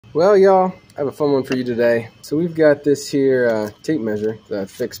Well, y'all, I have a fun one for you today. So we've got this here tape measure that I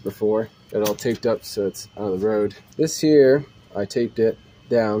fixed before. Got it all taped up so it's out of the road. This here, I taped it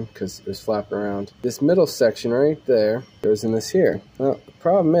down because it was flapping around. This middle section right there goes in this here. Well, the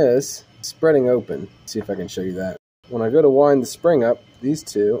problem is spreading open. Let's see if I can show you that. When I go to wind the spring up, these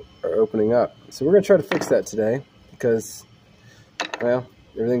two are opening up. So we're going to try to fix that today because, well,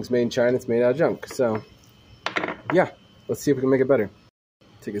 everything's made in China. It's made out of junk. So, yeah, let's see if we can make it better.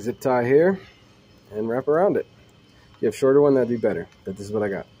 Take a zip tie here and wrap around it. If you have a shorter one, that'd be better, but this is what I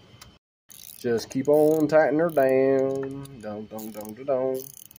got. Just keep on tightening her down.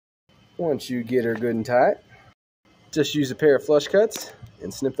 Once you get her good and tight, just use a pair of flush cuts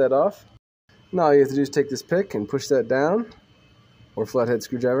and snip that off. Now all you have to do is take this pick and push that down, or flathead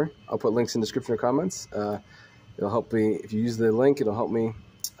screwdriver. I'll put links in the description or comments. It'll help me, if you use the link, it'll help me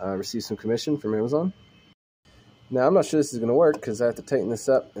receive some commission from Amazon. Now, I'm not sure this is going to work because I have to tighten this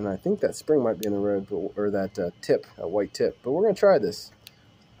up, and I think that spring might be in the road, or that tip, that white tip. But we're going to try this.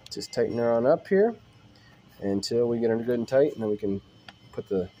 Just tighten her on up here until we get her good and tight, and then we can put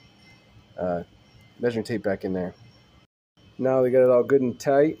the measuring tape back in there. Now we got it all good and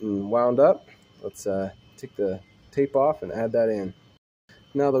tight and wound up. Let's take the tape off and add that in.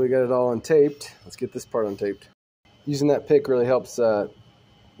 Now that we got it all untaped, let's get this part untaped. Using that pick really helps, pry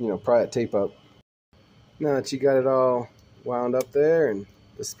that tape up. Now that you got it all wound up there and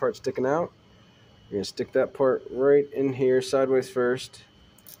this part's sticking out, you're going to stick that part right in here sideways first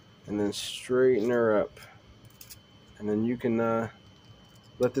and then straighten her up. And then you can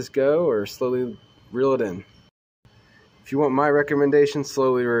let this go or slowly reel it in. If you want my recommendation,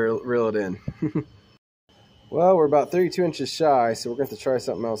 slowly reel it in. Well, we're about 32 inches shy, so we're going to have to try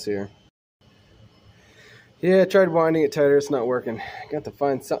something else here. Yeah, I tried winding it tighter, it's not working. Got to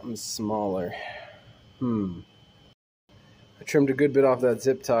find something smaller. I trimmed a good bit off that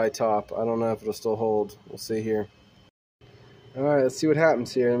zip tie top. I don't know if it'll still hold. We'll see here. Alright, let's see what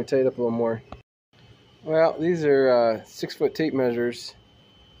happens here. Let me tie it up a little more. Well, these are 6-foot tape measures,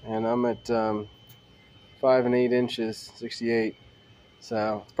 and I'm at 5 8 inches, 68.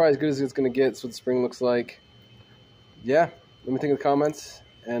 So it's probably as good as it's going to get. That's what the spring looks like. Yeah, let me think in the comments,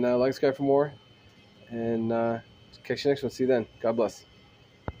 and like subscribe for more. And catch you next one. See you then. God bless.